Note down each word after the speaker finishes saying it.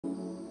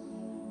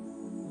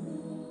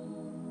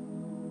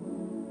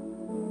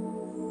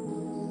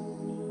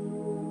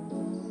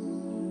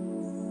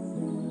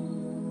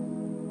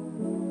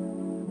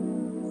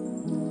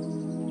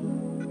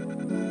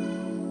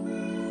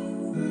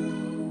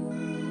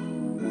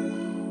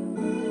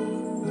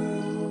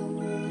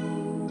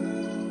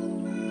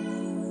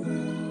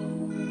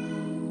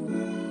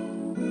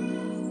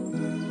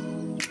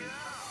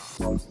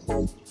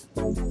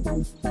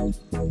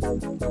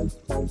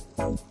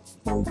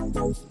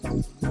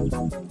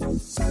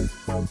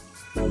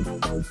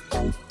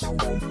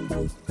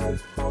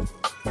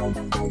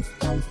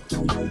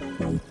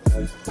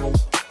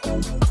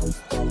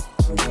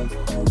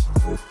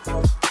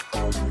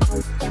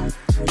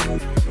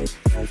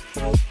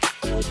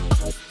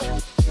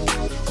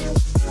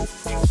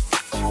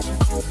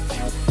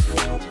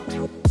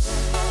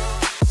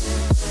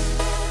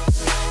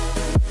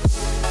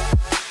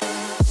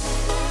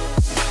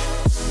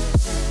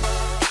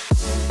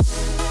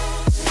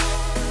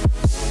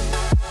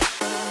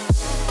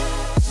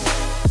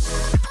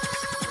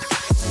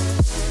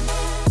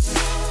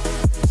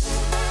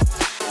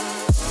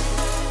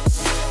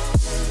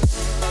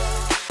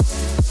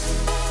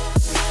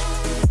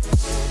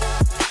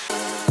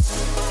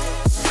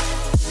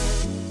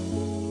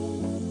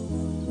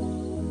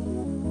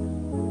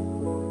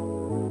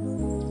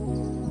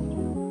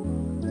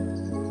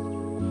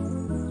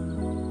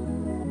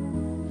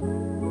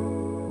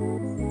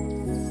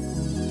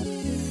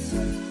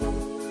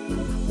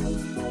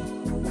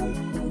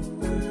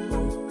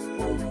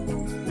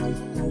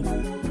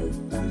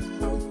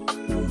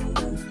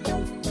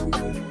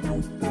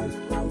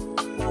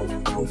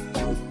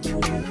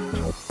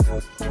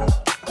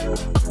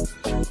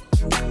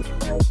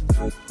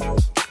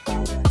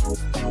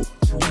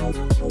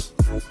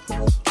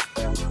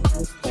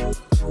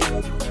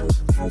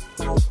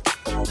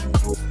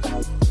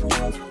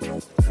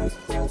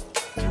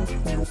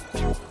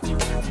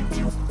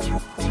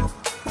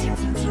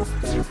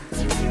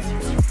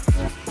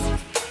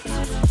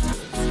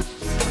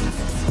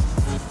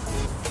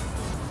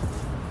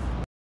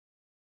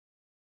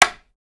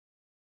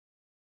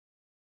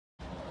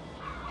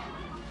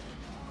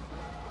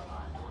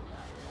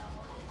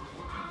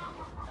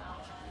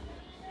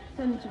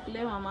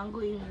Nichukulie mamangu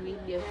hii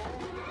video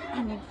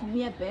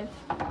anitumie pesa.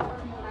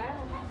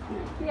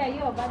 Pia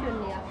hiyo bado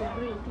ni ya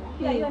kugreen.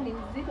 Pia hiyo ni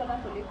nzito na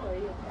kuliko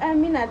hiyo.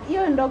 Mimi na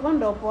hiyo ndogo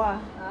ndo poa.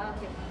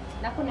 Okay.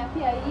 Na kuna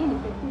pia hii ni 1500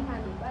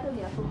 bado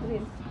ni ya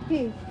kugreen.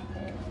 Hii.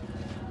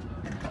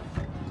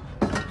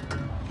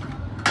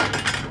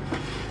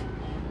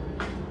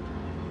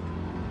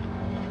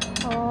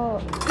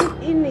 Oh,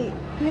 hii ni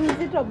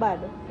mzito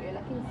bado.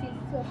 Lakini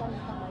sio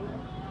kama hiyo.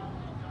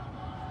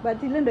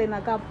 But ile ndo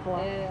inakaa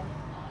poa.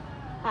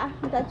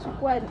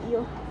 Nitachukua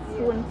hiyo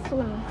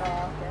soon.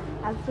 Okay.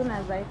 As soon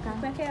as I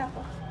can. Peke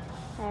yako.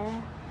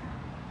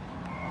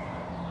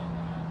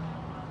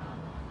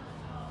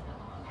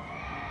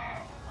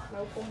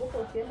 Na ukumbuke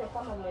usiende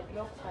kama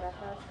umedrop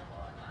karatasi.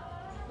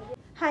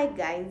 Hi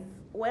guys,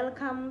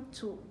 welcome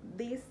to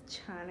this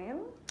channel.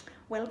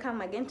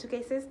 Welcome again to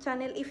Kaycess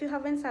channel. If you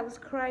haven't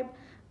subscribed,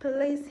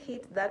 please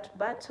hit that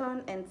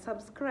button and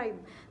subscribe.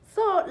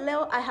 So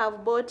leo I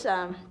have bought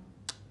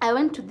I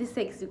went to this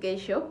XUK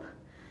shop.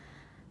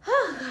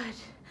 Oh god,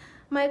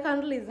 my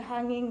candle is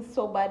hanging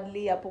so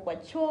badly hapo kwa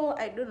choo.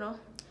 I don't know.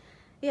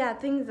 Yeah,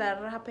 things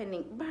are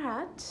happening,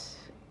 but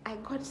I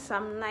got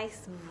some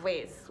nice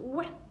vase.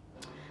 Well,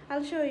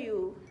 I'll show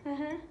you.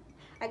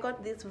 I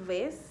got this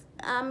vase.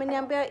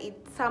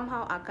 It's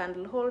somehow a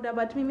candle holder,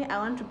 but maybe I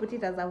want to put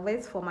it as a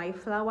vase for my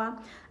flower,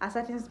 a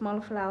certain small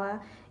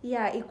flower.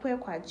 Yeah, ikwe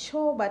kwa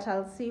choo, but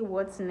I'll see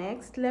what's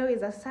next. Leo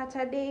is a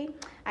Saturday.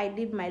 I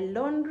did my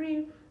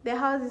laundry. The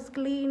house is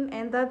clean,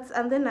 and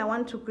then I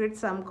want to create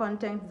some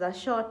content, the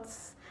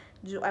shorts.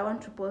 I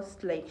want to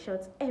post like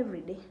shorts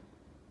every day.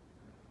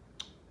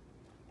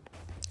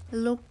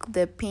 Look,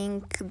 the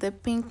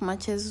pink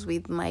matches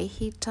with my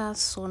heater,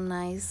 so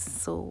nice.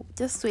 So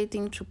just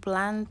waiting to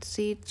plant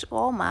it.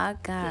 Oh my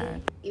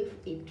god, if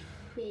it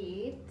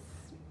fits,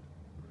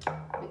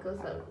 because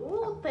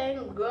oh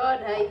thank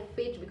god I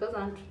fit, because I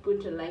want to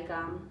put like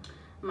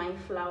my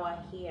flower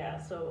here.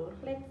 So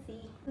let's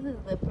see. This is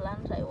the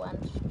plant I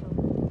want to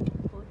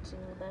put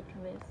in that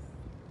vase.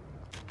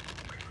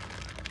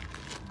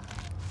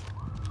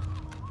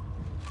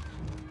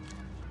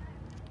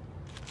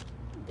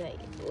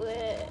 Guys,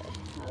 where?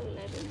 How will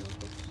I do this?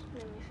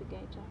 Let me figure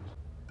it out.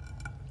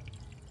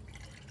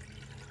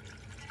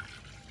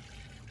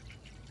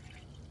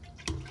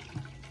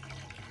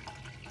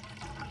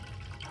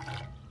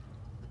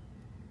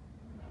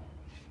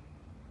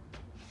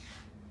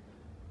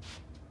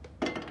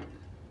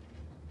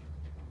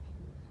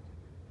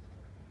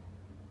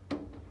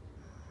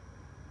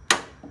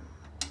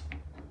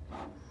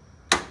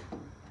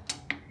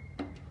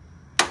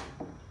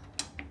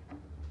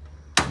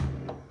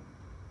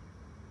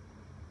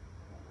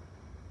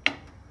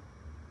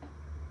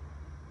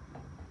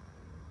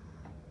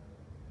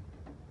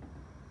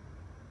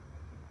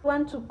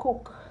 Want to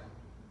cook.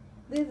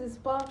 This is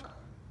pork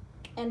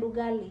and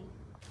ugali.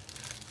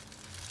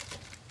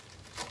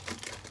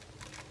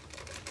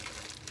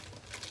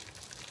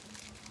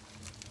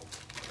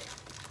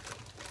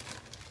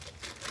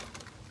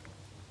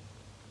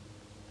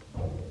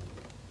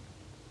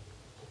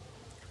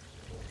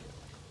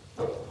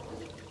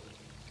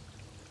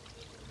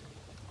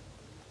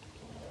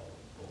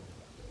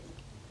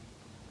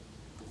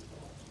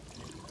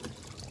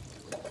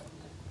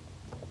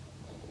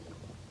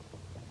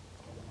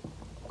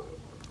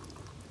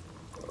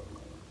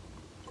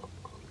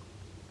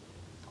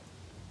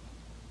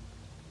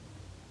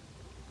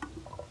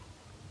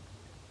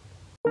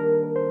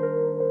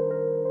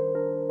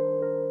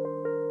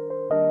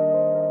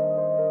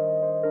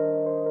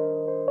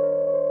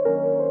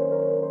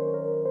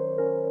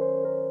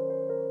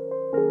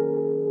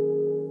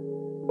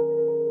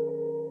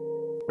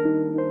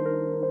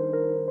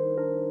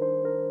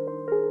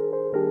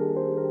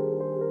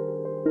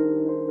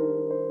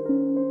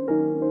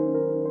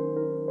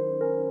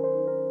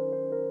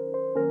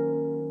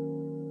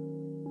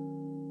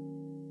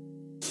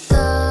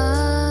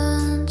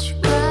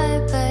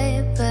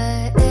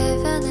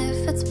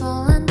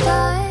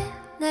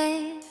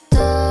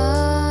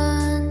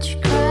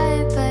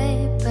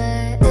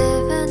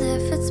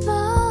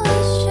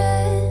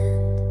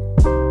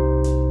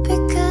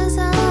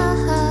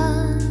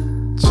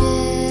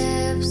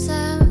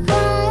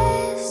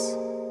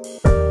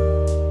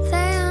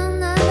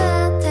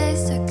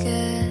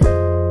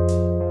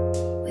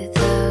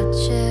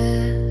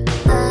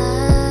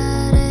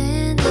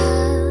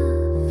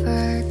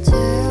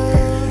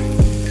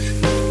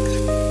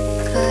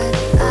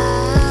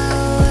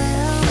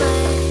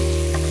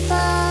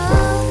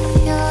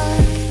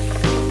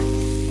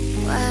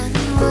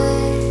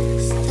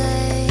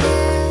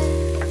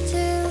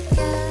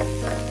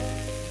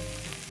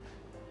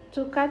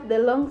 to cut the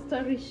long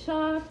story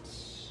short,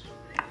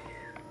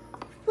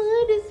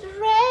 food is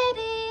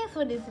ready.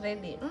 Food is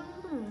ready.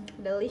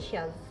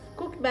 Delicious.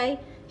 Cooked by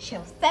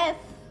Chef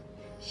Seth.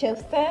 Chef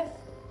Seth.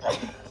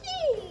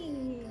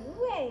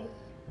 Wait.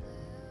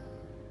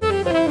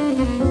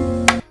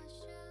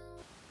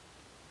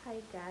 Hi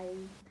guys,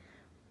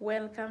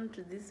 welcome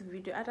to this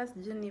video. Hata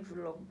sijui ni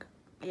vlog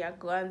ya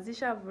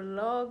kuanzisha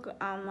vlog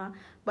ama,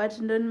 but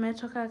ndo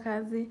nimetoka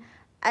kazi.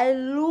 I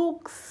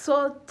look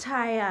so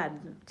tired.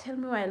 Tell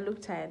me why I look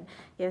tired.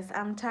 Yes,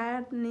 I'm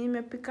tired.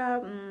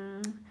 Nimepika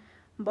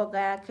mboga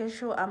ya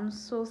kesho. I'm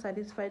so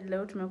satisfied.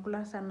 Leo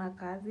tumekula sana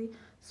kazi,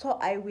 so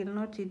I will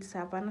not eat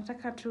supper.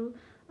 Nataka tu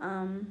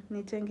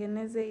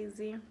nitengeneze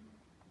hizi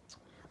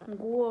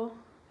nguo.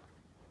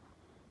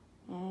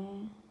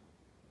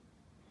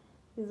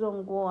 Hizo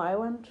nguo, I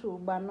want to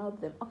burn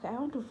out them. Okay, I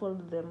want to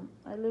fold them.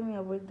 Let me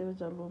avoid the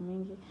jalu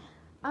mingi.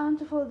 I want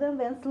to fold them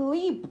then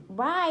sleep.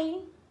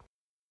 Bye.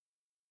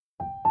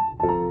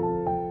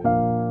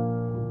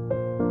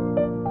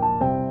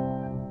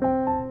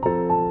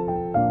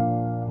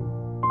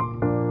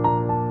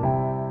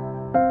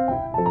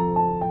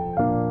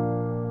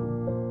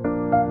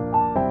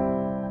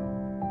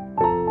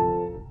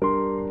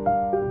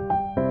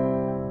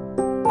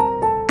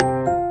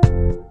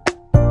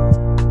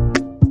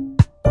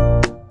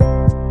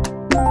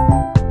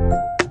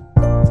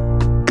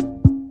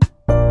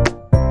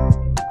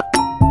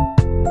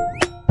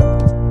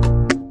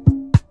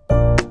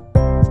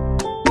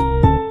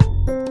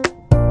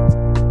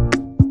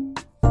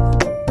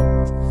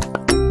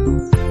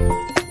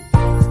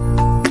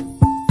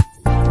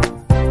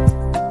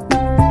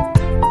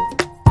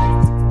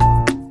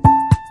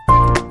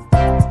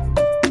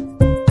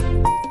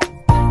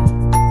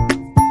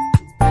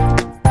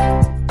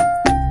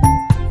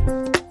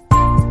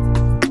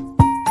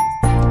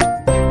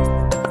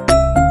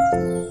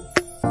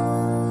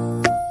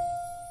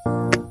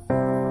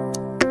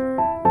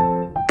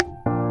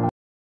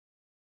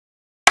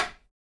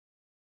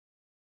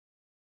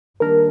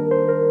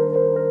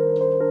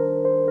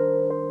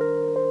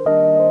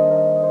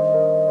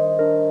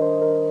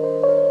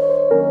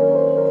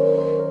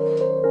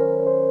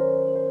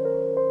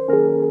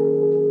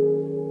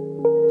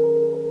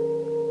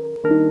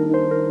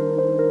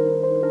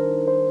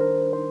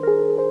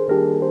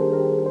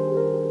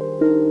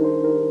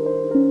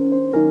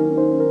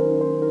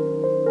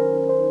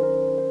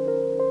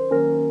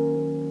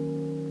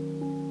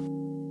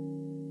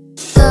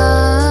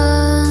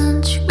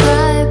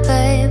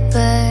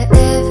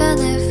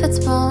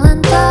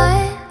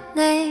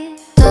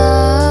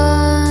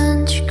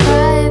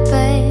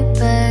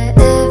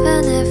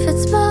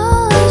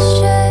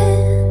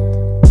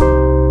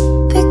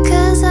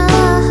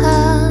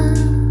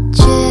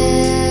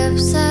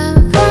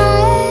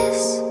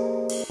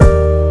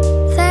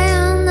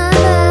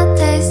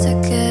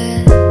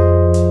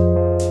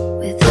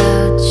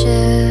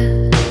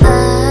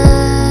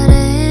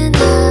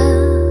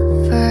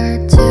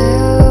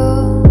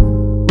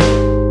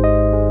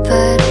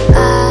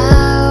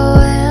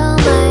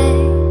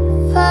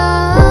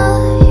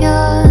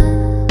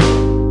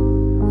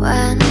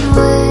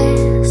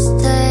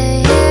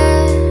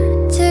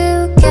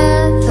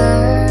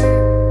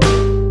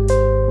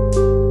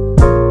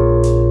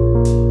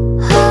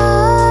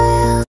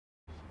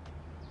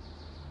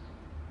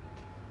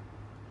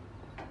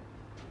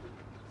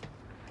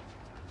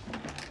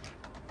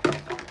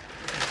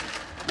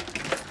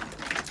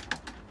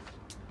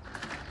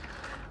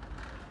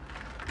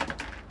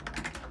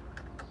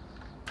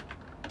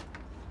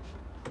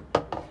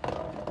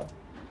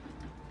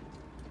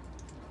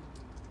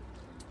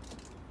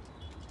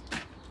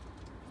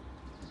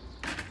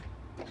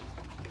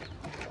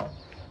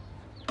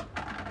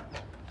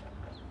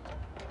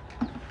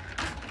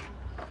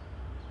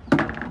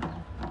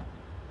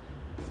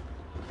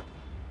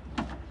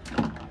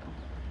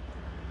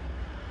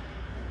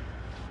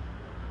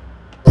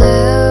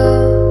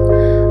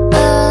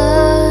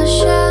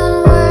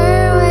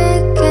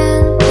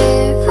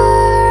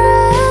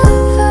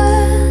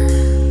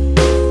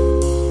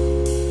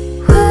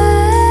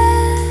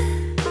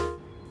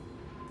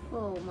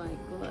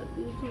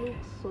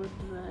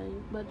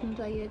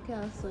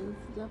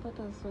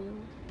 Sijapata soil,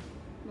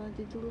 but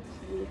it looks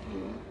good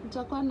here.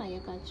 Nitakuwa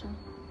naiweka